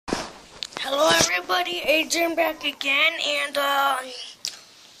everybody, Adrian back again, and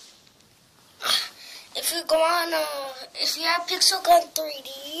if you go on, if you have Pixel Gun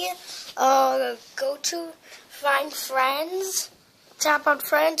 3D, go to Find Friends, tap on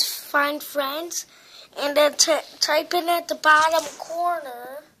Friends, Find Friends, and then type in at the bottom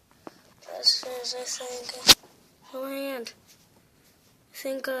corner. This is, I think, no hand. I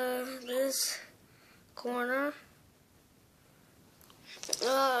think this corner.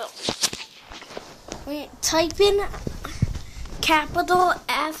 Type in capital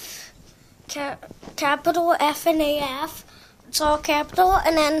F, capital FNAFF. It's all capital,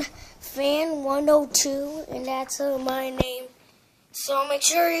 and then FNAFfan102, and that's my name. So make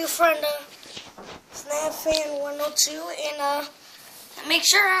sure you friend FNAFfan102, and make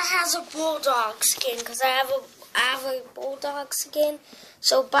sure it has a bulldog skin, because I have a bulldog skin.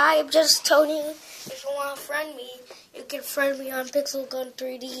 So bye. I'm just telling you, if you want to friend me, you can friend me on Pixel Gun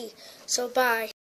 3D. So bye.